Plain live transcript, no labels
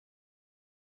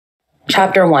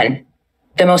Chapter 1.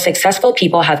 The most successful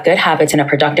people have good habits and a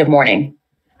productive morning.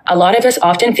 A lot of us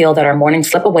often feel that our mornings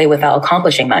slip away without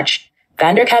accomplishing much.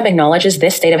 Vanderkam acknowledges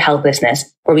this state of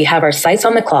helplessness, where we have our sights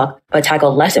on the clock but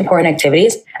tackle less important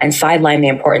activities and sideline the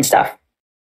important stuff.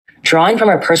 Drawing from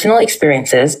her personal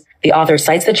experiences, the author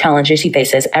cites the challenges she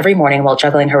faces every morning while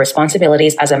juggling her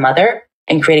responsibilities as a mother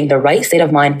and creating the right state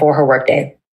of mind for her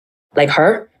workday. Like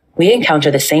her, we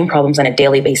encounter the same problems on a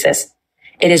daily basis.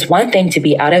 It is one thing to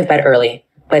be out of bed early,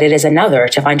 but it is another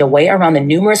to find a way around the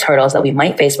numerous hurdles that we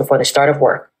might face before the start of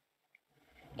work.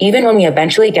 Even when we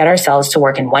eventually get ourselves to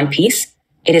work in one piece,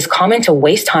 it is common to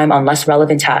waste time on less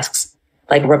relevant tasks,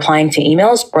 like replying to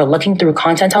emails or looking through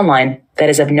content online that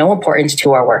is of no importance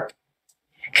to our work.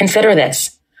 Consider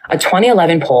this. A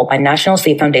 2011 poll by National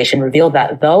Sleep Foundation revealed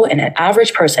that though an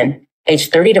average person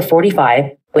aged 30 to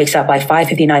 45 wakes up by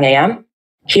 5:59 a.m.,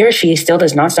 he or she still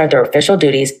does not start their official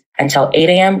duties until 8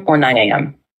 a.m. or 9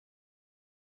 a.m.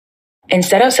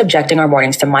 Instead of subjecting our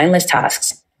mornings to mindless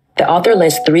tasks, the author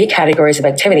lists 3 categories of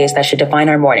activities that should define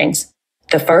our mornings.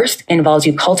 The first involves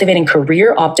you cultivating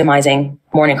career-optimizing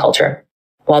morning culture,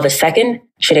 while the second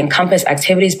should encompass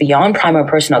activities beyond primary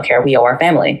personal care we owe our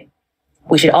family.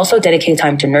 We should also dedicate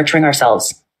time to nurturing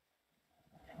ourselves.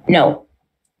 No.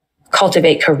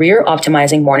 Cultivate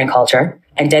career-optimizing morning culture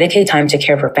and dedicate time to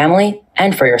care for family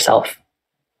and for yourself.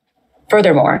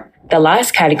 Furthermore, the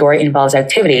last category involves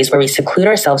activities where we seclude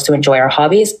ourselves to enjoy our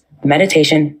hobbies,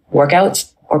 meditation,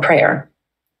 workouts, or prayer.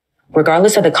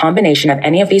 Regardless of the combination of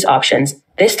any of these options,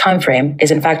 this time frame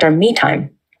is in fact our me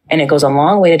time, and it goes a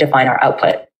long way to define our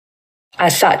output.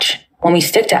 As such, when we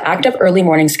stick to active early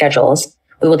morning schedules,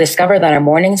 we will discover that our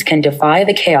mornings can defy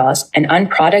the chaos and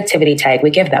unproductivity tag we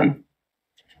give them.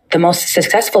 The most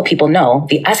successful people know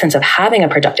the essence of having a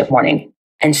productive morning,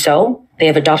 and so they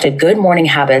have adopted good morning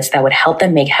habits that would help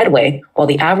them make headway while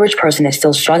the average person is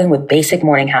still struggling with basic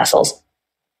morning hassles.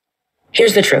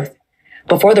 Here's the truth.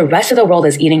 Before the rest of the world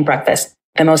is eating breakfast,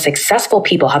 the most successful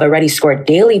people have already scored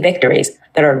daily victories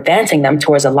that are advancing them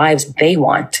towards the lives they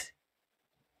want.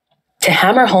 To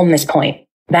hammer home this point,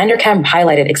 Vanderkam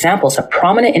highlighted examples of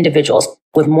prominent individuals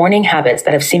with morning habits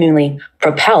that have seemingly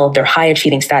propelled their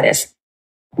high-achieving status.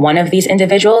 One of these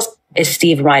individuals is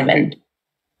Steve Reinemund,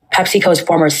 PepsiCo's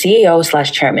former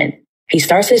CEO/chairman. He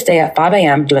starts his day at 5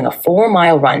 a.m. doing a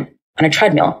 4-mile run on a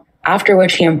treadmill, after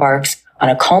which he embarks on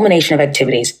a culmination of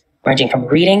activities ranging from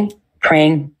reading,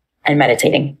 praying, and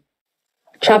meditating.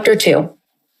 Chapter 2.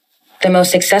 The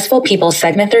most successful people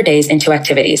segment their days into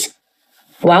activities.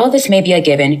 While this may be a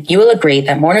given, you will agree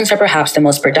that mornings are perhaps the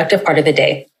most productive part of the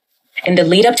day. In the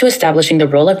lead up to establishing the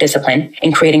role of discipline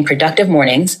in creating productive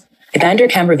mornings,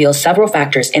 Vanderkam reveals several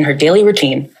factors in her daily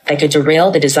routine that could derail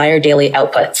the desired daily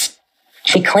outputs.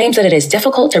 She claims that it is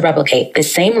difficult to replicate the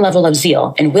same level of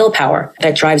zeal and willpower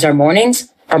that drives our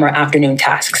mornings from our afternoon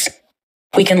tasks.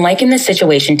 We can liken this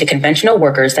situation to conventional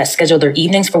workers that schedule their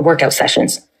evenings for workout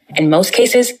sessions. In most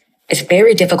cases, it's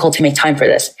very difficult to make time for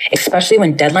this, especially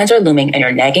when deadlines are looming and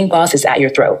your nagging boss is at your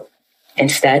throat.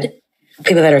 Instead,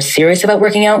 people that are serious about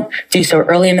working out do so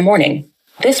early in the morning.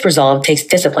 This resolve takes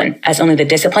discipline, as only the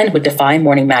disciplined would defy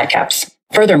morning madcaps.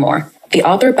 Furthermore, the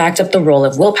author backs up the role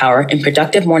of willpower in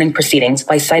productive morning proceedings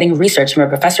by citing research from a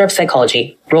professor of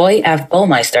psychology, Roy F.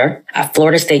 Baumeister, at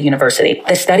Florida State University.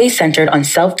 The study centered on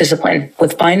self-discipline,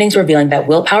 with findings revealing that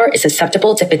willpower is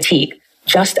susceptible to fatigue,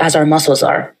 just as our muscles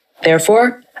are.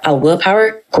 Therefore, our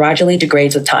willpower gradually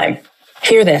degrades with time.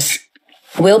 Hear this.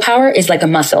 Willpower is like a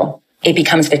muscle. It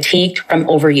becomes fatigued from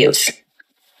overuse.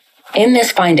 In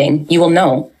this finding, you will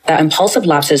know that impulsive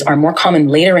lapses are more common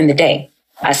later in the day.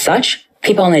 As such,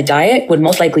 people on a diet would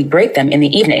most likely break them in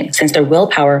the evening since their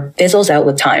willpower fizzles out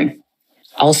with time.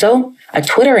 Also, a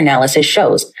Twitter analysis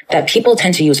shows that people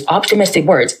tend to use optimistic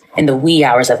words in the wee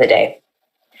hours of the day.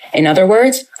 In other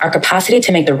words, our capacity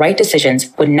to make the right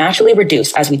decisions would naturally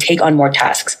reduce as we take on more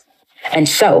tasks. And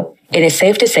so, it is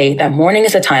safe to say that morning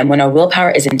is a time when our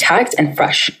willpower is intact and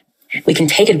fresh. We can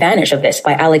take advantage of this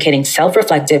by allocating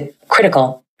self-reflective,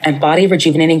 critical, and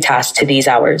body-rejuvenating tasks to these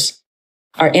hours.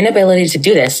 Our inability to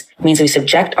do this means we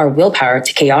subject our willpower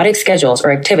to chaotic schedules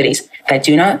or activities that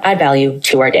do not add value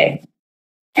to our day.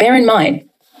 Bear in mind,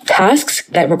 tasks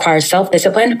that require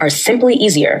self-discipline are simply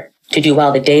easier to do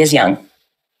while the day is young.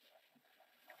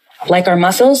 Like our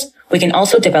muscles, we can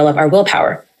also develop our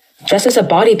willpower. Just as a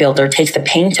bodybuilder takes the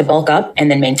pain to bulk up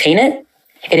and then maintain it,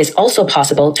 it is also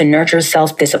possible to nurture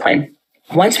self-discipline.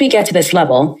 Once we get to this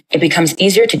level, it becomes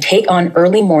easier to take on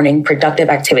early morning productive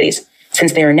activities,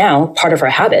 since they are now part of our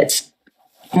habits.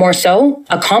 More so,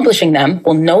 accomplishing them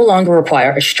will no longer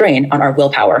require a strain on our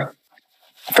willpower.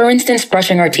 For instance,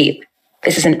 brushing our teeth.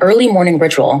 This is an early morning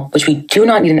ritual, which we do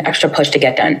not need an extra push to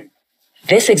get done.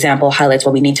 This example highlights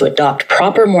why we need to adopt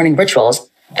proper morning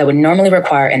rituals that would normally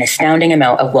require an astounding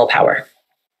amount of willpower.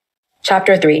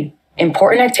 Chapter 3.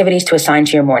 Important activities to assign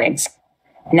to your mornings.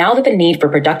 Now that the need for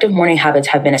productive morning habits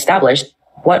have been established,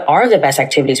 what are the best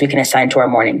activities we can assign to our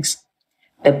mornings?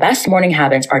 The best morning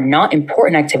habits are not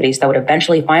important activities that would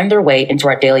eventually find their way into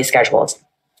our daily schedules.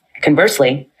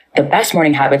 Conversely, the best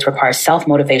morning habits require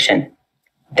self-motivation.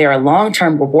 They are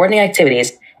long-term rewarding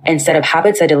activities instead of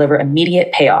habits that deliver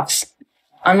immediate payoffs.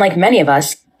 Unlike many of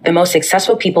us, the most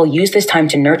successful people use this time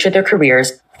to nurture their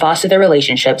careers, foster their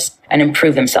relationships, and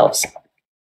improve themselves.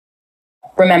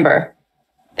 Remember,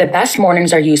 the best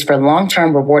mornings are used for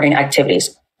long-term rewarding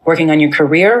activities, working on your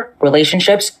career,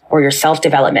 relationships, or your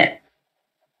self-development.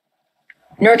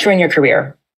 Nurturing your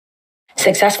career.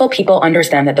 Successful people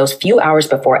understand that those few hours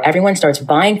before everyone starts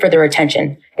vying for their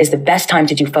attention is the best time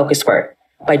to do focused work.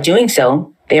 By doing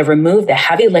so, they have removed the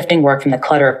heavy lifting work from the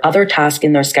clutter of other tasks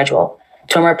in their schedule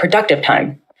to a more productive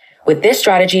time. With this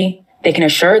strategy, they can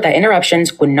assure that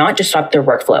interruptions would not disrupt their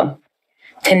workflow.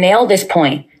 To nail this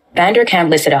point, Vanderkam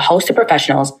listed a host of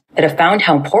professionals that have found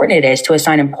how important it is to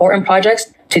assign important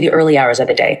projects to the early hours of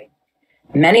the day.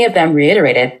 Many of them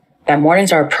reiterated that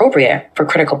mornings are appropriate for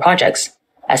critical projects.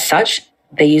 As such,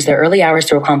 they use their early hours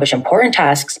to accomplish important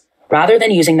tasks rather than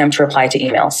using them to reply to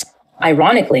emails.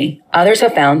 Ironically, others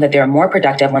have found that they are more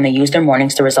productive when they use their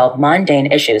mornings to resolve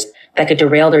mundane issues that could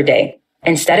derail their day.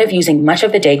 Instead of using much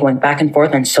of the day going back and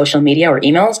forth on social media or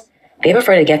emails, they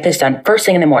prefer to get this done first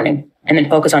thing in the morning and then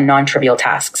focus on non-trivial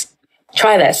tasks.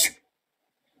 Try this.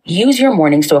 Use your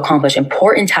mornings to accomplish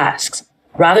important tasks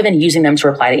rather than using them to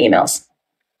reply to emails.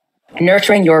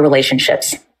 Nurturing your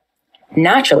relationships.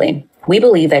 Naturally, we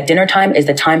believe that dinner time is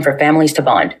the time for families to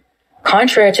bond.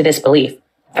 Contrary to this belief,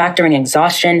 factoring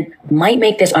exhaustion might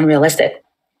make this unrealistic.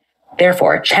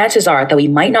 Therefore, chances are that we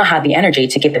might not have the energy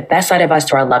to give the best side of us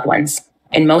to our loved ones.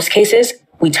 In most cases,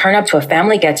 we turn up to a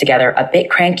family get-together a bit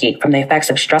cranky from the effects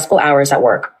of stressful hours at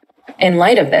work. In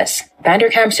light of this,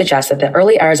 Vanderkam suggests that the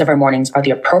early hours of our mornings are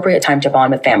the appropriate time to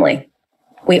bond with family.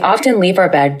 We often leave our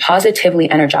bed positively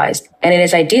energized, and it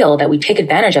is ideal that we take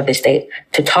advantage of this state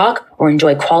to talk or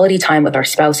enjoy quality time with our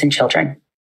spouse and children.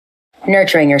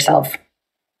 Nurturing yourself.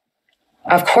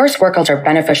 Of course, workouts are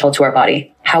beneficial to our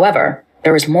body. However,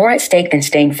 there is more at stake than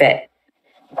staying fit.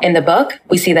 In the book,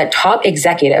 we see that top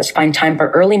executives find time for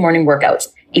early morning workouts,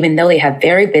 even though they have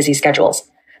very busy schedules.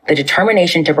 The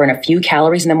determination to burn a few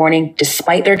calories in the morning,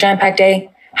 despite their jam-packed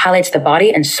day, highlights the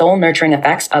body and soul nurturing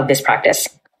effects of this practice.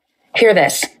 Hear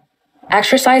this.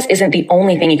 Exercise isn't the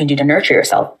only thing you can do to nurture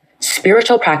yourself.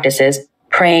 Spiritual practices,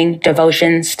 praying,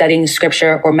 devotion, studying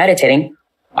scripture, or meditating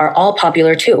are all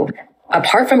popular too.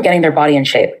 Apart from getting their body in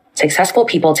shape, successful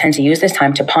people tend to use this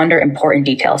time to ponder important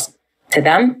details. To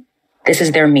them, this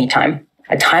is their me time,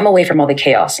 a time away from all the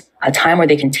chaos, a time where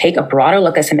they can take a broader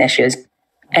look at some issues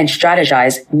and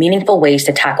strategize meaningful ways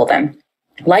to tackle them.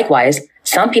 Likewise,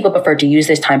 some people prefer to use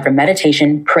this time for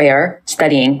meditation, prayer,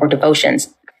 studying, or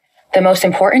devotions. The most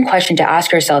important question to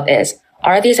ask yourself is,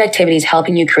 are these activities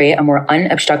helping you create a more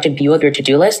unobstructed view of your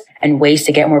to-do list and ways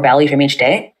to get more value from each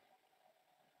day?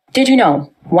 Did you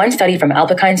know, one study from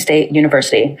Alpine State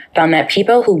University found that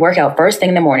people who work out first thing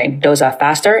in the morning doze off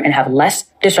faster and have less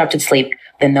disrupted sleep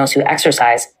than those who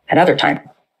exercise at other time.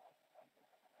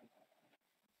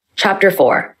 Chapter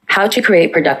 4. How to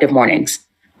create productive mornings.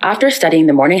 After studying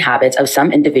the morning habits of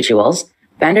some individuals,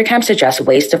 Vanderkam suggests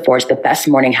ways to forge the best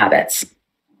morning habits.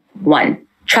 1.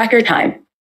 Track your time.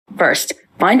 First,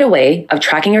 find a way of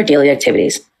tracking your daily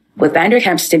activities, with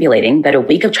Vanderkam stipulating that a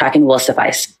week of tracking will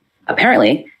suffice.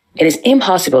 Apparently, it is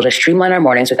impossible to streamline our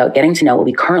mornings without getting to know what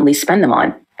we currently spend them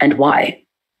on and why.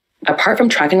 Apart from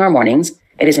tracking our mornings,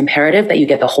 it is imperative that you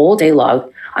get the whole day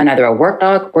logged on either a work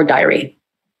log or diary.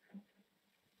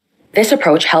 This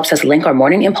approach helps us link our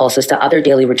morning impulses to other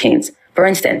daily routines. For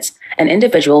instance, an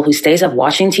individual who stays up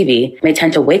watching TV may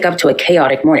tend to wake up to a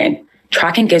chaotic morning.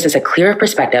 Tracking gives us a clearer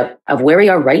perspective of where we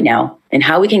are right now and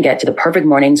how we can get to the perfect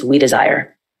mornings we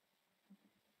desire.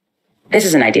 This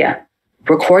is an idea.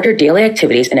 Record your daily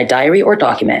activities in a diary or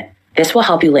document. This will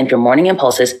help you link your morning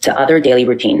impulses to other daily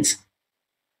routines.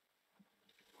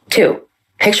 2.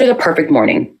 Picture the perfect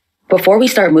morning. Before we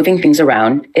start moving things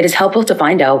around, it is helpful to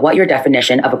find out what your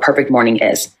definition of a perfect morning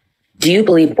is. Do you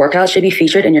believe workouts should be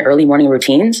featured in your early morning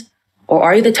routines? Or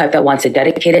are you the type that wants to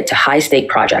dedicate it to high-stake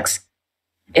projects?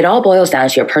 It all boils down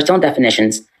to your personal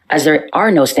definitions, as there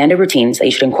are no standard routines that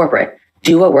you should incorporate.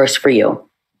 Do what works for you.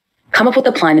 Come up with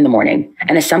a plan in the morning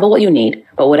and assemble what you need,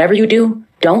 but whatever you do,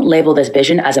 don't label this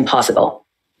vision as impossible.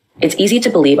 It's easy to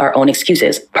believe our own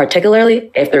excuses,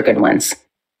 particularly if they're good ones.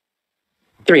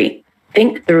 3.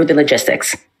 Think through the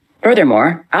logistics.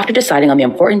 Furthermore, after deciding on the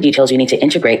important details you need to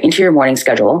integrate into your morning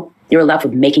schedule, you're left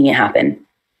with making it happen.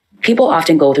 People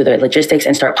often go through the logistics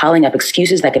and start piling up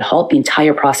excuses that could halt the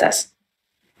entire process.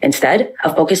 Instead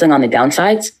of focusing on the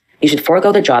downsides, you should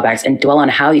forego the drawbacks and dwell on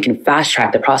how you can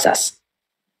fast-track the process.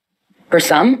 For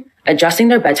some, adjusting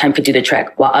their bedtime could do the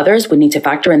trick, while others would need to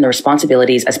factor in their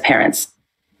responsibilities as parents.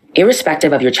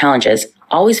 Irrespective of your challenges,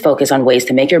 always focus on ways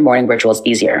to make your morning rituals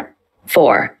easier.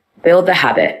 4. Build the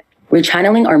habit.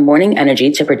 Rechanneling our morning energy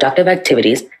to productive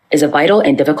activities is a vital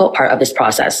and difficult part of this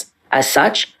process. As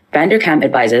such, Vanderkam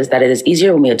advises that it is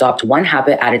easier when we adopt one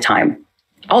habit at a time.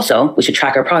 Also, we should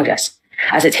track our progress,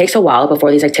 as it takes a while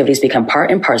before these activities become part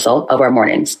and parcel of our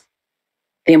mornings.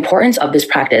 The importance of this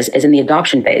practice is in the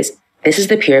adoption phase. This is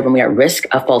the period when we are at risk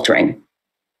of faltering.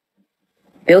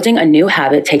 Building a new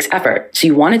habit takes effort, so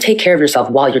you want to take care of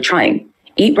yourself while you're trying.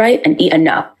 Eat right and eat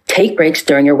enough. Take breaks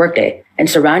during your workday, and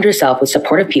surround yourself with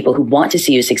supportive people who want to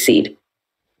see you succeed.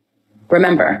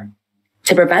 Remember,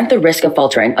 to prevent the risk of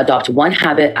faltering, adopt one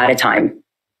habit at a time.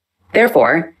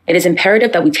 Therefore, it is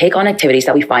imperative that we take on activities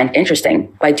that we find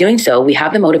interesting. By doing so, we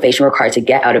have the motivation required to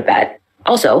get out of bed.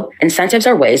 Also, incentives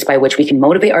are ways by which we can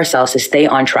motivate ourselves to stay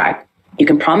on track. You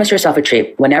can promise yourself a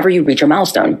treat whenever you reach a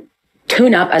milestone.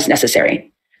 Tune up as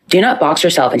necessary. Do not box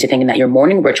yourself into thinking that your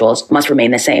morning rituals must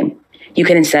remain the same. You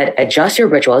can instead adjust your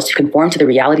rituals to conform to the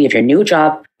reality of your new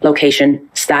job, location,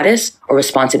 status, or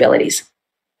responsibilities.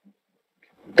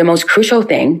 The most crucial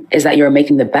thing is that you are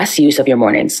making the best use of your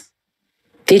mornings.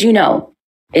 Did you know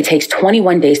it takes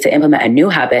 21 days to implement a new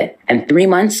habit and 3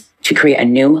 months to create a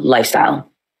new lifestyle?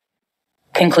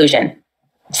 Conclusion.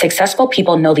 Successful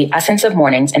people know the essence of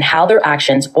mornings and how their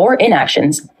actions or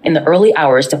inactions in the early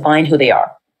hours define who they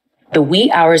are. The wee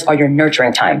hours are your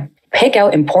nurturing time. Pick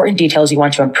out important details you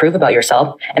want to improve about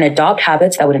yourself and adopt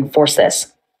habits that would enforce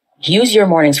this. Use your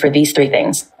mornings for these 3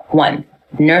 things. 1.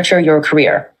 Nurture your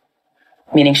career,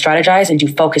 meaning strategize and do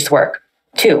focused work.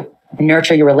 2.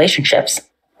 Nurture your relationships.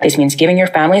 This means giving your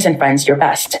families and friends your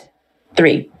best.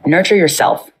 3. Nurture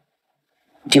yourself.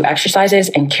 Do exercises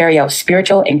and carry out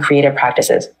spiritual and creative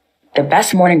practices. The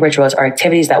best morning rituals are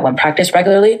activities that, when practiced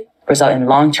regularly, result in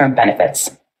long-term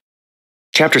benefits.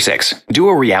 Chapter 6. Do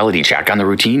a reality check on the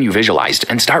routine you visualized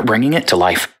and start bringing it to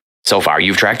life. So far,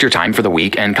 you've tracked your time for the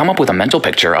week and come up with a mental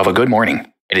picture of a good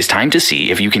morning. It is time to see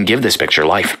if you can give this picture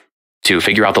life. To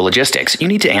figure out the logistics, you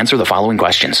need to answer the following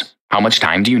questions. How much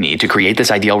time do you need to create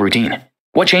this ideal routine?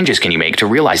 What changes can you make to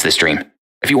realize this dream?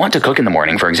 If you want to cook in the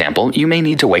morning, for example, you may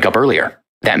need to wake up earlier.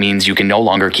 That means you can no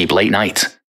longer keep late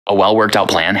nights. A well-worked-out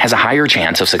plan has a higher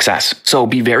chance of success, so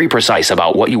be very precise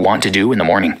about what you want to do in the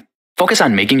morning. Focus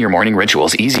on making your morning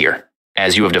rituals easier.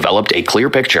 As you have developed a clear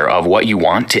picture of what you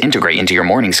want to integrate into your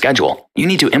morning schedule, you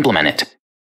need to implement it.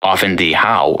 Often the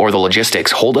how or the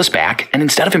logistics hold us back, and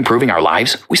instead of improving our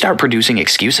lives, we start producing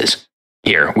excuses.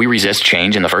 Here, we resist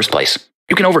change in the first place.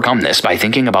 You can overcome this by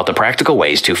thinking about the practical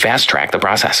ways to fast-track the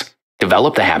process.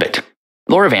 Develop the habit.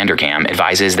 Laura Vanderkam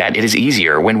advises that it is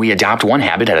easier when we adopt one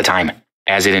habit at a time,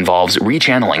 as it involves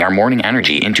rechanneling our morning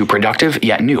energy into productive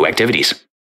yet new activities.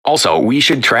 Also, we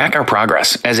should track our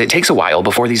progress, as it takes a while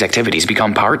before these activities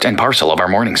become part and parcel of our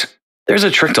mornings. There's a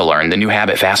trick to learn the new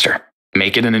habit faster.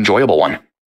 Make it an enjoyable one.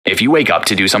 If you wake up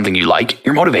to do something you like,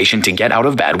 your motivation to get out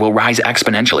of bed will rise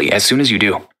exponentially as soon as you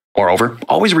do. Moreover,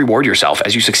 always reward yourself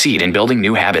as you succeed in building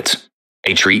new habits.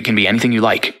 A treat can be anything you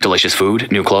like, delicious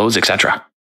food, new clothes, etc.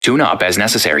 Tune up as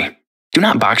necessary. Do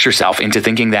not box yourself into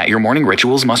thinking that your morning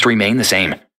rituals must remain the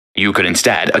same. You could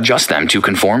instead adjust them to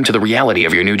conform to the reality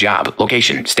of your new job,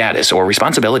 location, status, or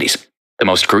responsibilities. The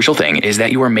most crucial thing is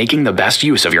that you are making the best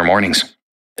use of your mornings.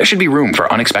 There should be room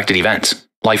for unexpected events.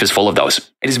 Life is full of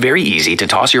those. It is very easy to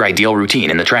toss your ideal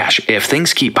routine in the trash if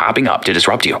things keep popping up to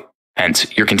disrupt you.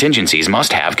 Hence, your contingencies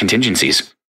must have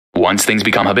contingencies. Once things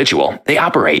become habitual, they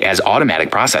operate as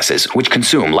automatic processes which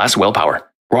consume less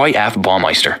willpower. Roy F.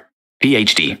 Baumeister,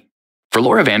 Ph.D. For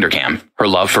Laura Vanderkam, her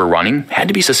love for running had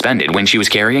to be suspended when she was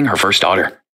carrying her first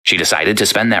daughter. She decided to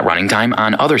spend that running time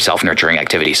on other self-nurturing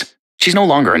activities. She's no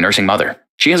longer a nursing mother.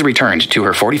 She has returned to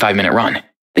her 45-minute run.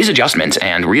 These adjustments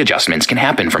and readjustments can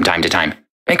happen from time to time.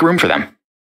 Make room for them.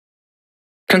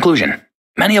 Conclusion.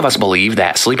 Many of us believe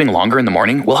that sleeping longer in the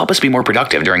morning will help us be more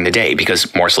productive during the day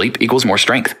because more sleep equals more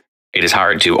strength. It is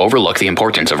hard to overlook the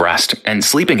importance of rest, and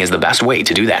sleeping is the best way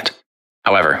to do that.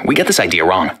 However, we get this idea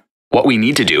wrong. What we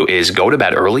need to do is go to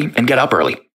bed early and get up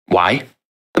early. Why?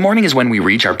 The morning is when we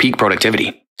reach our peak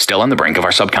productivity. Still on the brink of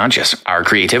our subconscious, our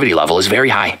creativity level is very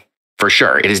high. For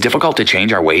sure, it is difficult to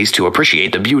change our ways to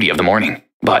appreciate the beauty of the morning,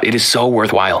 but it is so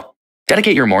worthwhile.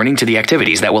 Dedicate your morning to the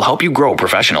activities that will help you grow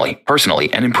professionally,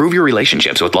 personally, and improve your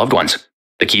relationships with loved ones.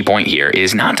 The key point here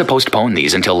is not to postpone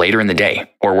these until later in the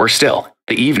day, or worse still,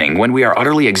 the evening when we are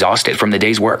utterly exhausted from the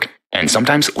day's work and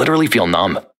sometimes literally feel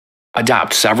numb.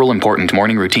 Adopt several important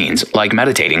morning routines like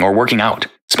meditating or working out,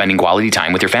 spending quality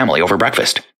time with your family over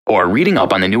breakfast, or reading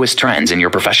up on the newest trends in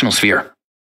your professional sphere.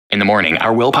 In the morning,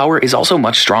 our willpower is also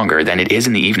much stronger than it is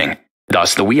in the evening.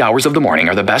 Thus, the wee hours of the morning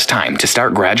are the best time to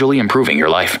start gradually improving your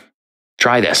life.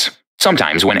 Try this.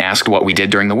 Sometimes when asked what we did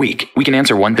during the week, we can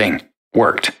answer one thing: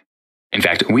 worked. In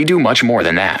fact, we do much more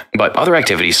than that, but other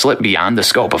activities slip beyond the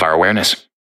scope of our awareness.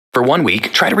 For 1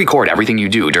 week, try to record everything you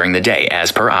do during the day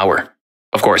as per hour.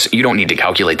 Of course, you don't need to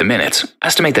calculate the minutes.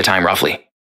 Estimate the time roughly.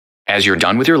 As you're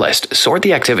done with your list, sort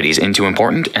the activities into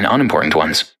important and unimportant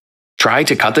ones. Try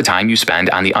to cut the time you spend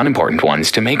on the unimportant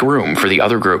ones to make room for the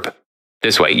other group.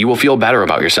 This way, you will feel better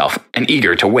about yourself and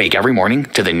eager to wake every morning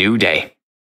to the new day.